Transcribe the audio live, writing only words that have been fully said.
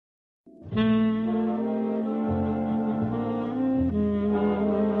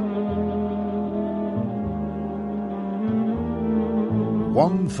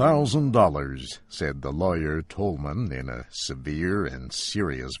$1,000, said the lawyer Tolman in a severe and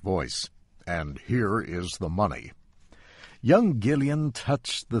serious voice. And here is the money. Young Gillian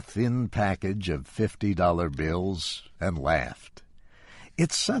touched the thin package of $50 bills and laughed.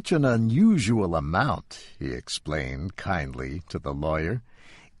 It's such an unusual amount, he explained kindly to the lawyer.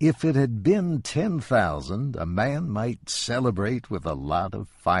 If it had been 10,000, a man might celebrate with a lot of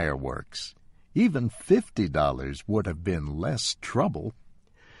fireworks. Even $50 would have been less trouble.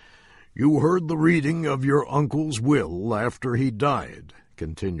 You heard the reading of your uncle's will after he died,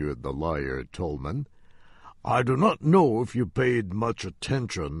 continued the lawyer Tolman. I do not know if you paid much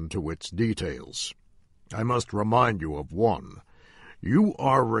attention to its details. I must remind you of one. You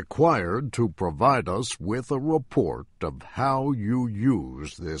are required to provide us with a report of how you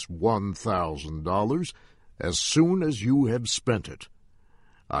use this $1,000 as soon as you have spent it.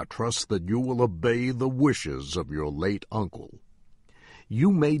 I trust that you will obey the wishes of your late uncle.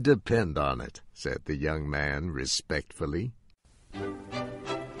 You may depend on it, said the young man respectfully.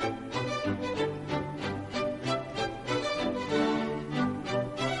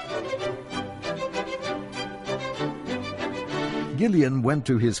 Gillian went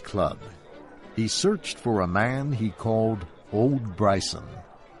to his club. He searched for a man he called Old Bryson.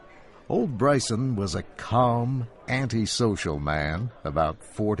 Old Bryson was a calm, antisocial man about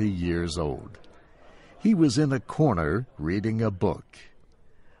 40 years old. He was in a corner reading a book.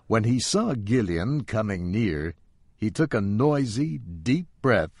 When he saw Gillian coming near, he took a noisy, deep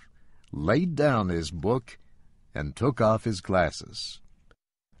breath, laid down his book, and took off his glasses.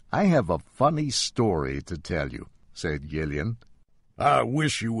 "I have a funny story to tell you," said Gillian. I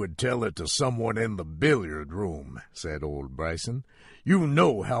wish you would tell it to someone in the billiard room, said old Bryson. You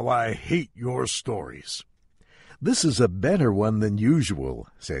know how I hate your stories. This is a better one than usual,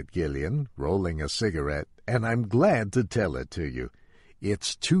 said Gillian, rolling a cigarette, and I'm glad to tell it to you.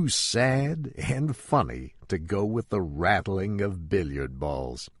 It's too sad and funny to go with the rattling of billiard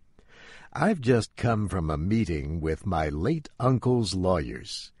balls. I've just come from a meeting with my late uncle's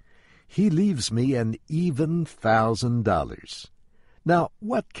lawyers. He leaves me an even $1,000. Now,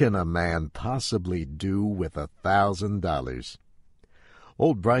 what can a man possibly do with $1,000?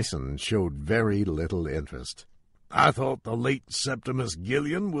 Old Bryson showed very little interest. I thought the late Septimus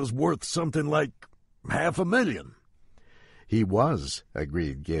Gillian was worth something like $500,000. He was,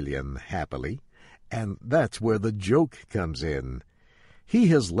 agreed Gillian happily, and that's where the joke comes in. He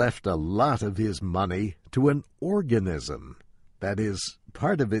has left a lot of his money to an organism. That is,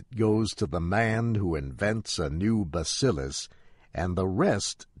 part of it goes to the man who invents a new bacillus, and the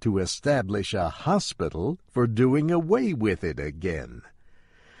rest to establish a hospital for doing away with it again.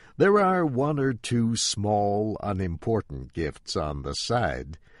 There are one or two small, unimportant gifts on the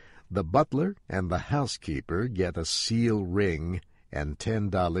side. The butler and the housekeeper get a seal ring and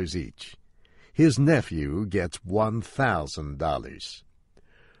 $10 each. His nephew gets $1,000.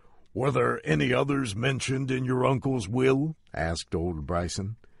 Were there any others mentioned in your uncle's will? Asked old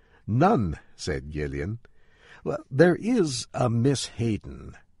Bryson. None, said Gillian. Well, there is a Miss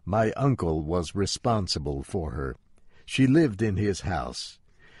Hayden. My uncle was responsible for her. She lived in his house.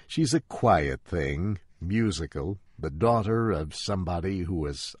 She's a quiet thing, musical, the daughter of somebody who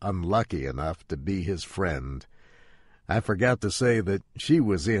was unlucky enough to be his friend. I forgot to say that she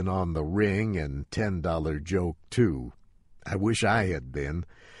was in on the ring and $10 joke, too. I wish I had been.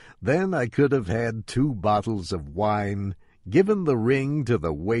 Then I could have had 2 bottles of wine, given the ring to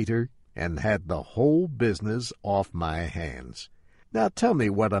the waiter, and had the whole business off my hands. Now tell me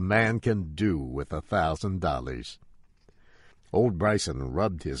what a man can do with $1,000. Old Bryson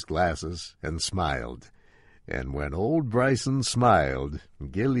rubbed his glasses and smiled. And when old Bryson smiled,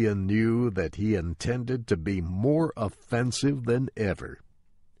 Gillian knew that he intended to be more offensive than ever.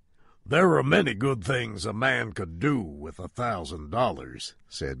 There are many good things a man could do with $1,000,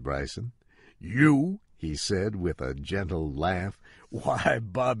 said Bryson. You, he said with a gentle laugh, why,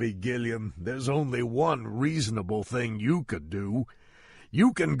 Bobby Gillian, there's only one reasonable thing you could do.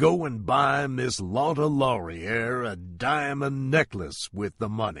 You can go and buy Miss Lotta Laurier a diamond necklace with the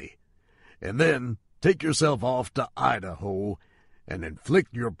money, and then take yourself off to Idaho and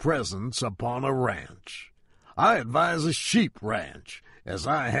inflict your presence upon a ranch. I advise a sheep ranch, as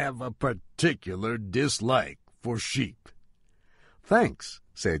I have a particular dislike for sheep. Thanks,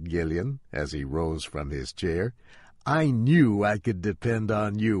 said Gillian, as he rose from his chair. I knew I could depend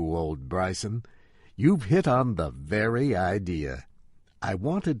on you, old Bryson. You've hit on the very idea. I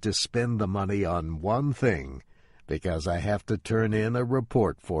wanted to spend the money on one thing, because I have to turn in a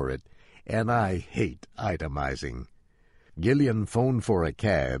report for it, and I hate itemizing. Gillian phoned for a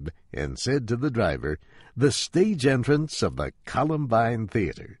cab and said to the driver, "The stage entrance of the Columbine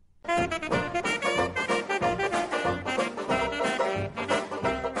Theater."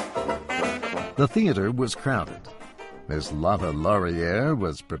 The theater was crowded. Miss Lotta Laurier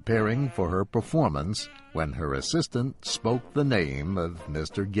was preparing for her performance when her assistant spoke the name of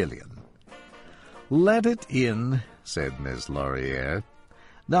Mr. Gillian. "Let it in," said Miss Laurier.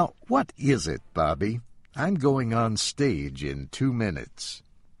 "Now, what is it, Bobby? I'm going on stage in 2 minutes."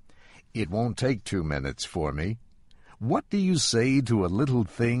 "It won't take 2 minutes for me. What do you say to a little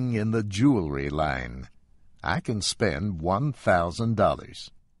thing in the jewelry line? I can spend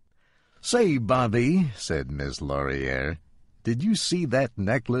 $1,000. "Say, Bobby," said Miss Laurier, "did you see that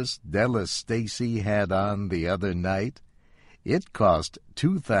necklace Della Stacy had on the other night? It cost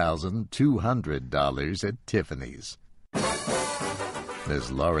 $2,200 at Tiffany's." Miss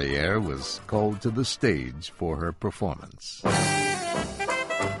Laurier was called to the stage for her performance.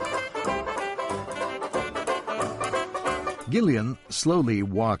 Gillian slowly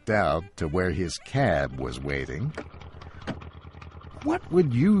walked out to where his cab was waiting. "What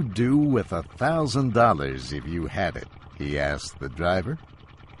would you do with $1,000 if you had it?" he asked the driver.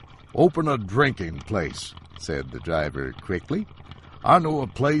 "Open a drinking place," said the driver quickly. "I know a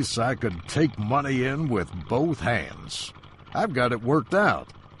place I could take money in with both hands. I've got it worked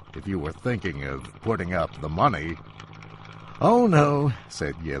out, if you were thinking of putting up the money." "Oh, no,"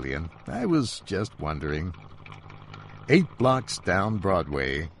 said Gillian. "I was just wondering." 8 blocks down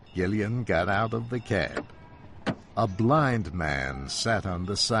Broadway, Gillian got out of the cab. A blind man sat on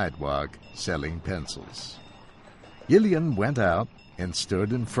the sidewalk selling pencils. Gillian went out and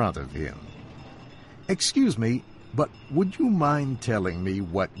stood in front of him. "Excuse me, but would you mind telling me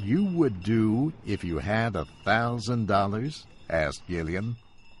what you would do if you had $1,000? asked Gillian.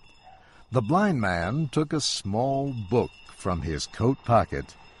 The blind man took a small book from his coat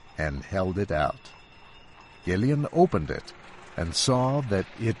pocket and held it out. Gillian opened it and saw that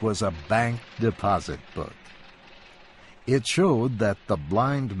it was a bank deposit book. It showed that the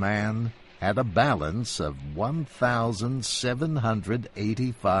blind man had a balance of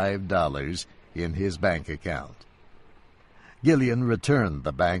 $1,785 in his bank account. Gillian returned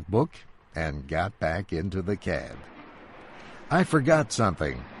the bank book and got back into the cab. "I forgot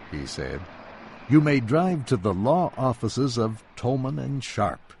something," he said. "You may drive to the law offices of Tolman and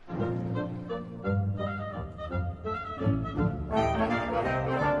Sharp."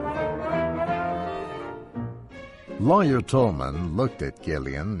 Lawyer Tolman looked at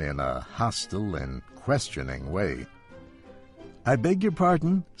Gillian in a hostile and questioning way. "I beg your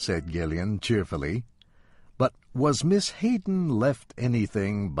pardon," said Gillian cheerfully, "but was Miss Hayden left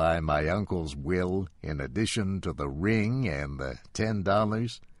anything by my uncle's will in addition to the ring and the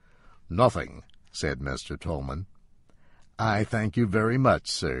 $10? "Nothing," said Mr. Tolman. "I thank you very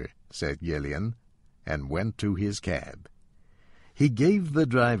much, sir," said Gillian, and went to his cab. He gave the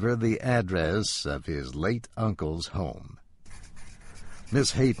driver the address of his late uncle's home.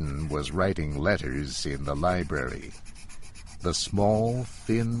 Miss Hayden was writing letters in the library. The small,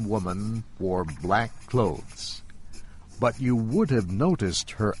 thin woman wore black clothes, but you would have noticed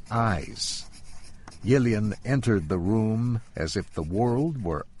her eyes. Gillian entered the room as if the world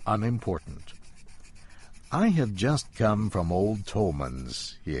were unimportant. "I have just come from old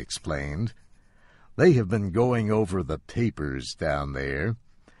Tolman's," he explained. "They have been going over the papers down there.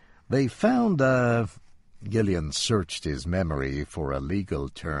 They found Gillian searched his memory for a legal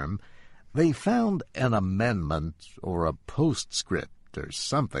term. "They found an amendment or a postscript or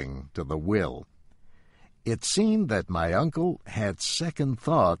something to the will. It seemed that my uncle had second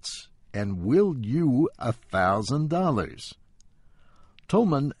thoughts and willed you $1,000.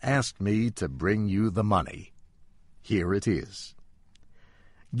 Tolman asked me to bring you the money. Here it is."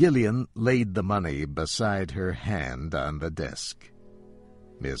 Gillian laid the money beside her hand on the desk.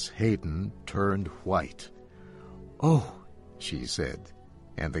 Miss Hayden turned white. "Oh," she said,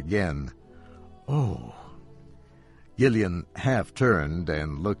 and again, "Oh." Gillian half turned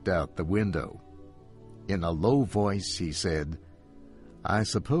and looked out the window. In a low voice he said, "I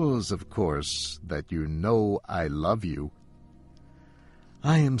suppose, of course, that you know I love you."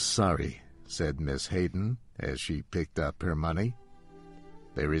 "I am sorry," said Miss Hayden as she picked up her money.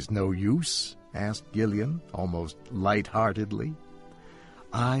 "There is no use?" asked Gillian, almost light-heartedly.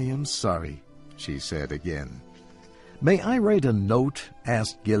 "I am sorry," she said again. "May I write a note?"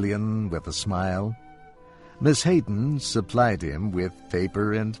 asked Gillian with a smile. Miss Hayden supplied him with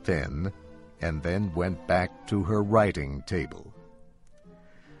paper and pen, and then went back to her writing table.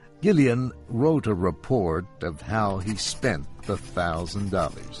 Gillian wrote a report of how he spent the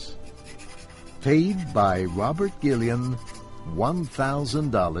 $1,000. Paid by Robert Gillian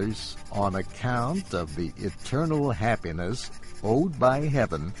 $1,000 on account of the eternal happiness owed by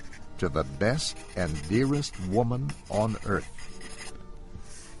heaven to the best and dearest woman on earth.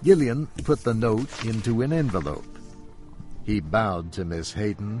 Gillian put the note into an envelope. He bowed to Miss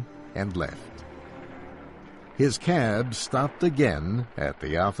Hayden and left. His cab stopped again at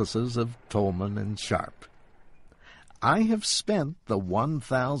the offices of Tolman and Sharp. "I have spent the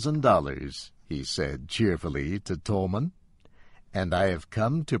 $1,000, he said cheerfully to Tolman, "and I have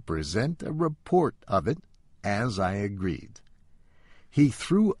come to present a report of it as I agreed." He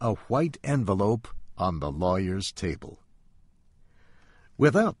threw a white envelope on the lawyer's table.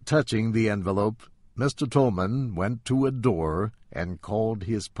 Without touching the envelope, Mr. Tolman went to a door and called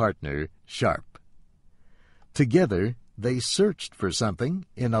his partner, Sharp. Together they searched for something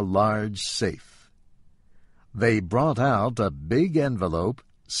in a large safe. They brought out a big envelope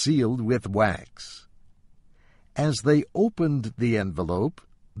sealed with wax. As they opened the envelope,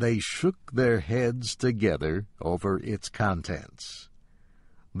 they shook their heads together over its contents.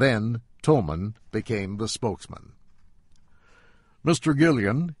 Then Tolman became the spokesman. "Mr.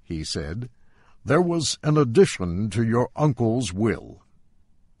 Gillian," he said, "there was an addition to your uncle's will.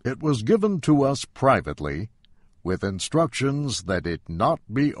 It was given to us privately, with instructions that it not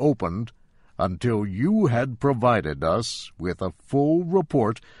be opened until you had provided us with a full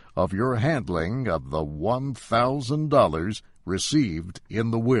report of your handling of the $1,000 received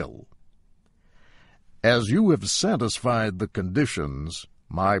in the will. As you have satisfied the conditions,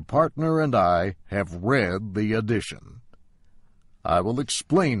 my partner and I have read the addition. I will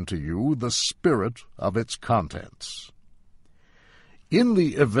explain to you the spirit of its contents. In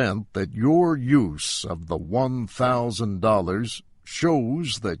the event that your use of the $1,000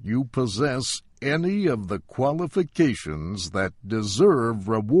 shows that you possess any of the qualifications that deserve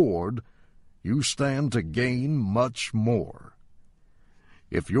reward, you stand to gain much more.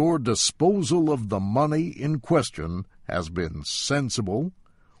 If your disposal of the money in question has been sensible,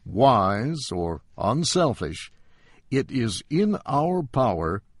 wise, or unselfish, it is in our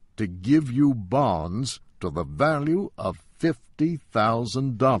power to give you bonds to the value of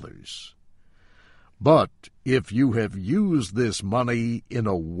 $50,000. But if you have used this money in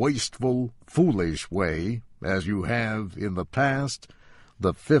a wasteful, foolish way, as you have in the past,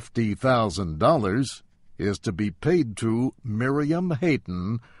 the $50,000 is to be paid to Miriam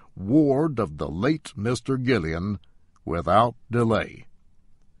Hayden, ward of the late Mr. Gillian, without delay.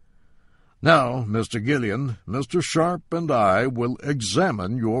 Now, Mr. Gillian, Mr. Sharp and I will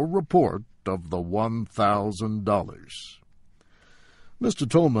examine your report of the $1,000. Mr.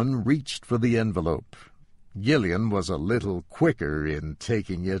 Tolman reached for the envelope. Gillian was a little quicker in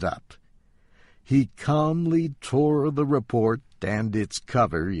taking it up. He calmly tore the report and its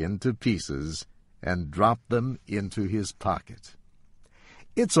cover into pieces and dropped them into his pocket.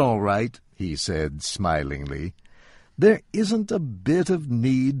 "It's all right," he said smilingly. "There isn't a bit of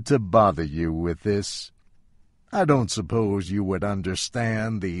need to bother you with this. I don't suppose you would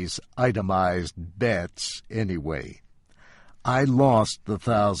understand these itemized bets anyway. I lost the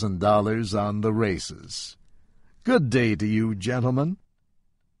 $1,000 on the races. Good day to you, gentlemen."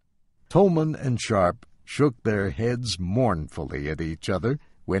 Tolman and Sharp shook their heads mournfully at each other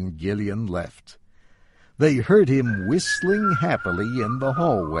when Gillian left. They heard him whistling happily in the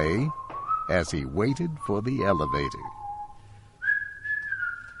hallway as he waited for the elevator.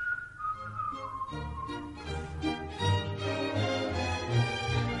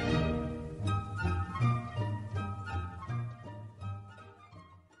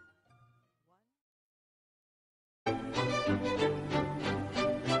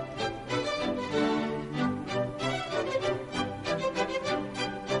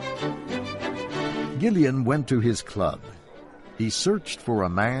 Gillian went to his club. He searched for a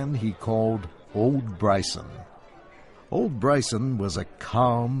man he called Old Bryson. Old Bryson was a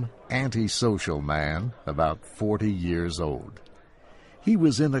calm, antisocial man about 40 years old. He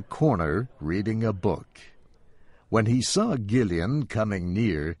was in a corner reading a book. When he saw Gillian coming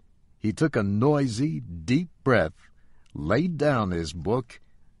near, he took a noisy, deep breath, laid down his book,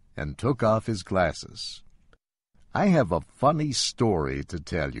 and took off his glasses. "I have a funny story to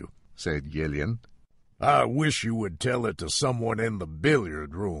tell you," said Gillian. "I wish you would tell it to someone in the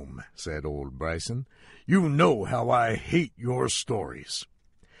billiard room," said old Bryson. "You know how I hate your stories."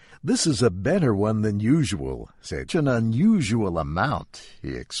 "This is a better one than usual," said an unusual amount,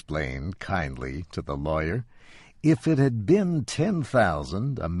 he explained kindly to the lawyer. "If it had been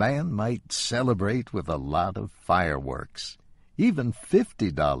 10,000, a man might celebrate with a lot of fireworks. Even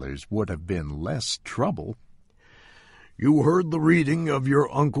 $50 would have been less trouble." "You heard the reading of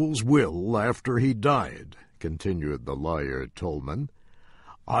your uncle's will after he died," continued the lawyer Tolman.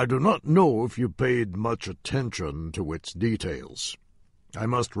 "I do not know if you paid much attention to its details. I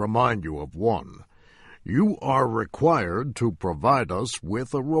must remind you of one. You are required to provide us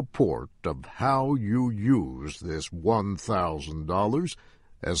with a report of how you use this $1,000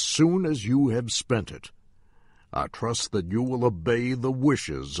 as soon as you have spent it. I trust that you will obey the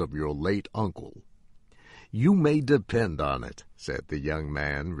wishes of your late uncle." "You may depend on it," said the young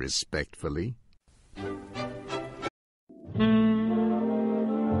man respectfully.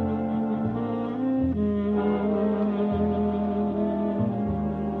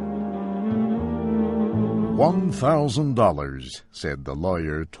 $1,000, said the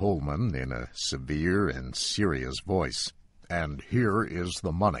lawyer Tolman in a severe and serious voice. "And here is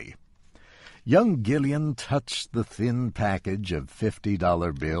the money." Young Gillian touched the thin package of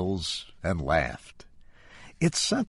 $50 bills and laughed. "It's such